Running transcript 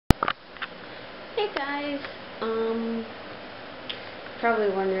Hey guys, probably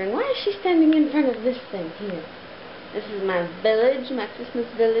wondering, why is she standing in front of this thing here? This is my village, my Christmas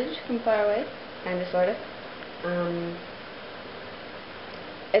village from far away, kinda, sorta.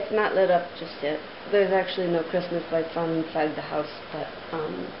 It's not lit up just yet. There's actually no Christmas lights on inside the house, but,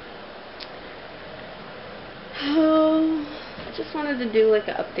 I just wanted to do like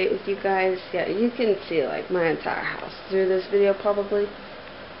an update with you guys. Yeah, you can see like my entire house through this video probably.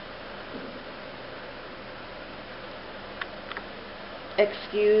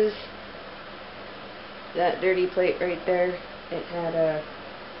 Excuse that dirty plate right there. It had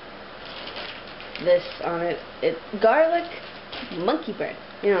this on it. It's garlic monkey bread.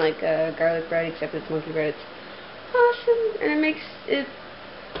 You know, like garlic bread, except it's monkey bread. It's awesome, and it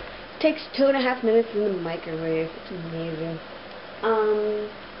takes 2.5 minutes in the microwave. It's amazing.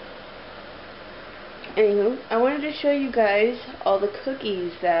 Anywho, I wanted to show you guys all the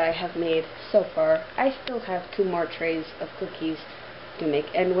cookies that I have made so far. I still have 2 more trays of cookies to make,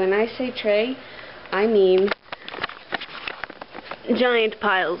 and when I say tray, I mean giant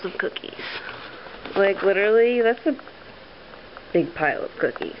piles of cookies. Like literally, that's a big pile of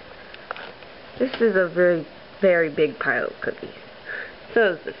cookies. This is a very, very big pile of cookies.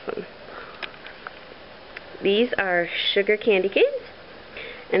 So is this one. These are sugar candy canes,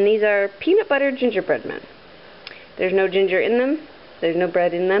 and these are peanut butter gingerbread men. There's no ginger in them, there's no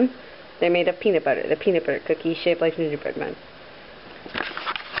bread in them. They're made of peanut butter. The peanut butter cookies shaped like gingerbread men.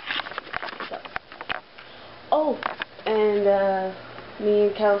 So. Oh, and me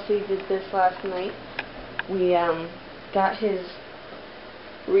and Kelsey did this last night. We got his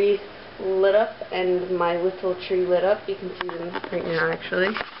wreath lit up and my little tree lit up. You can see them right now,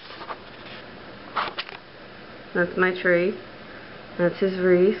 actually. That's my tree. That's his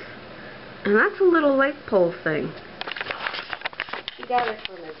wreath. And that's a little light pole thing. He got it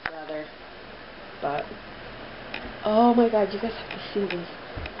from his brother. But, oh my god, you guys have to see this.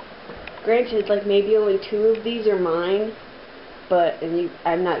 Granted, like maybe only 2 of these are mine. But,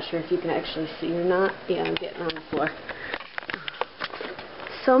 I'm not sure if you can actually see or not. Yeah, I'm getting on the floor.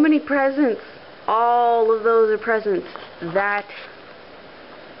 So many presents. All of those are presents. That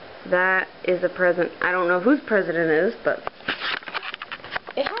is a present. I don't know whose present it is, but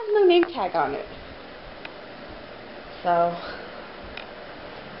it has no name tag on it. So,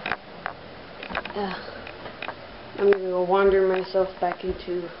 I'm going to go wander myself back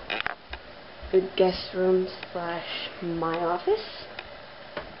into the guest room / my office.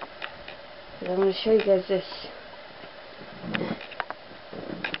 And I'm going to show you guys this.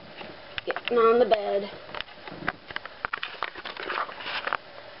 Getting on the bed.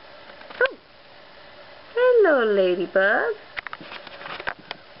 Oh, hello, ladybug.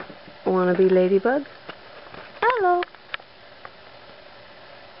 Wanna be ladybug? Hello.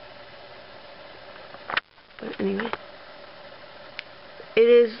 But anyway, it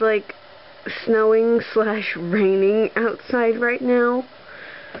is like snowing / raining outside right now.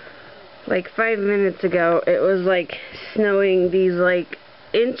 Like 5 minutes ago, it was like snowing these like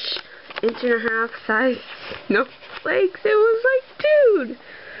inch and a half size snowflakes. It was like, dude,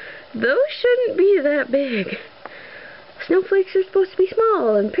 those shouldn't be that big. Snowflakes are supposed to be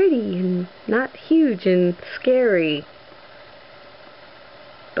small and pretty and not huge and scary.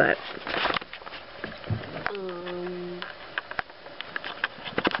 But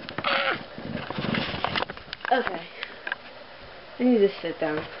okay, I need to sit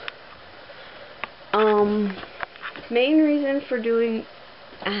down. Main reason for doing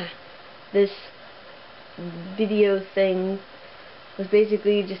this video thing was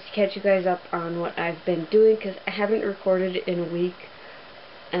basically just to catch you guys up on what I've been doing, because I haven't recorded in a week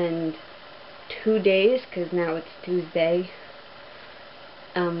and 2 days, because now it's Tuesday.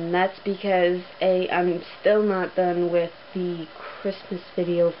 That's because I'm still not done with the Christmas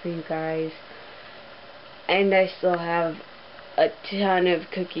video for you guys, and I still have a ton of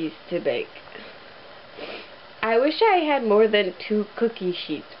cookies to bake. I wish I had more than 2 cookie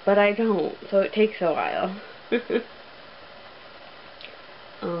sheets, but I don't, so it takes a while.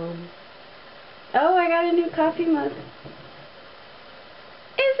 Oh, I got a new coffee mug. Isn't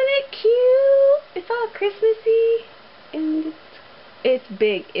it cute? It's all Christmassy, and it's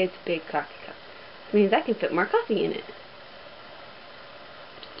big. It's a big coffee cup. It means I can fit more coffee in it.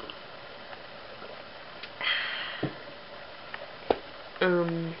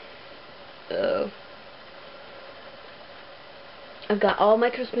 I've got all my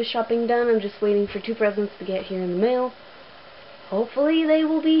Christmas shopping done. I'm just waiting for 2 presents to get here in the mail. Hopefully they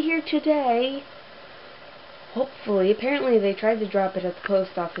will be here today. Hopefully. Apparently they tried to drop it at the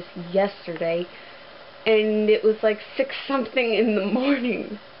post office yesterday, and it was like 6 something in the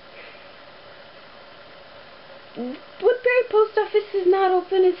morning. Woodbury Post Office is not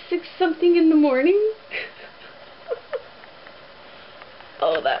open at 6 something in the morning.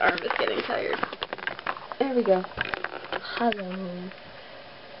 Oh, that arm is getting tired. There we go. Hello.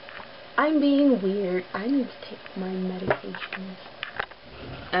 I'm being weird. I need to take my medication.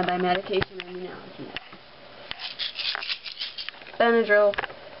 And by medication, I mean allergies. Benadryl.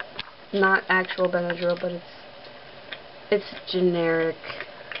 Not actual Benadryl, but it's generic.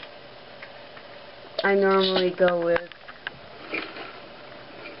 I normally go with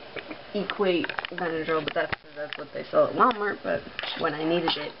Equate Benadryl, but that's what they sell at Walmart. But when I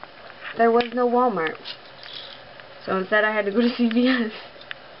needed it, there was no Walmart. So instead I had to go to CVS.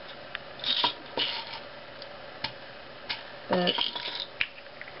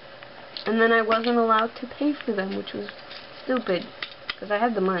 And then I wasn't allowed to pay for them, which was stupid, because I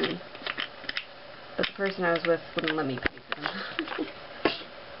had the money. But the person I was with wouldn't let me pay for them.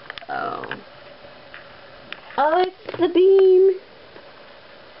 Oh, it's the Bean.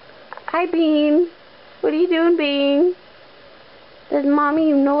 Hi, Bean. What are you doing, Bean? Says, Mommy,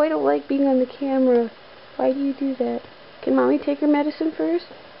 you know I don't like being on the camera. Why do you do that? Can Mommy take her medicine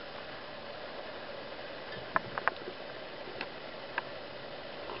first?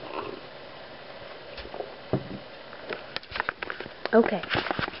 Okay.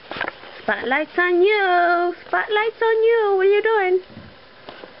 Spotlight's on you. Spotlight's on you. What are you doing?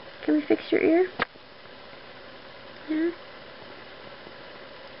 Can we fix your ear? Yeah.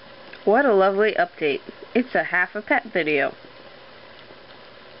 What a lovely update. It's a half a pet video.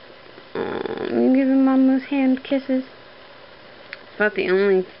 I'm giving Mom those hand kisses. It's not the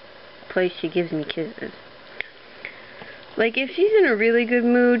only place she gives me kisses. Like, if she's in a really good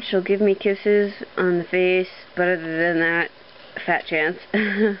mood, she'll give me kisses on the face, but other than that, fat chance.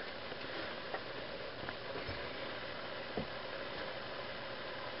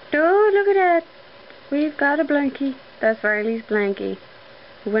 Oh, look at that. We've got a blankie. That's Riley's blankie.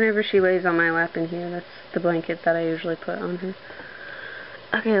 Whenever she lays on my lap in here, that's the blanket that I usually put on her.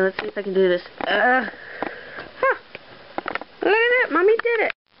 Okay, let's see if I can do this. Huh. Look at that. Mommy did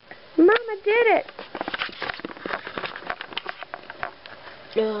it. Mama did it.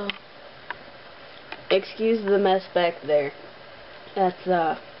 Oh. Excuse the mess back there. That's,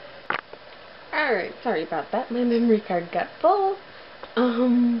 alright, sorry about that. My memory card got full.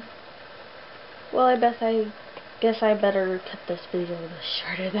 Well, I guess I better cut this video a little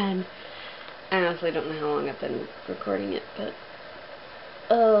shorter then. I honestly don't know how long I've been recording it, but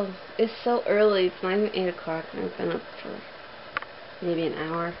oh, it's so early. It's not even 8 o'clock, and I've been up for maybe an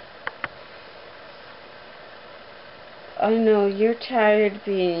hour. I know, you're tired,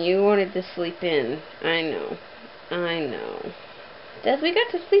 Bean. You wanted to sleep in. I know. Dad, we got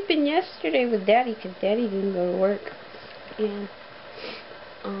to sleep in yesterday with Daddy, because Daddy didn't go to work. Yeah.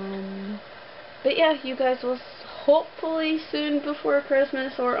 But yeah, you guys will hopefully soon before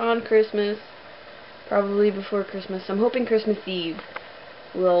Christmas or on Christmas. Probably before Christmas. I'm hoping Christmas Eve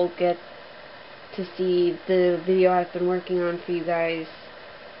we'll get to see the video I've been working on for you guys.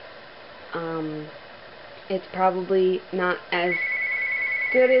 It's probably not as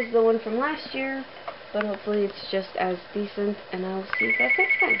good as the one from last year, but hopefully it's just as decent, and I'll see you guys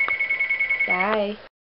next time. Bye.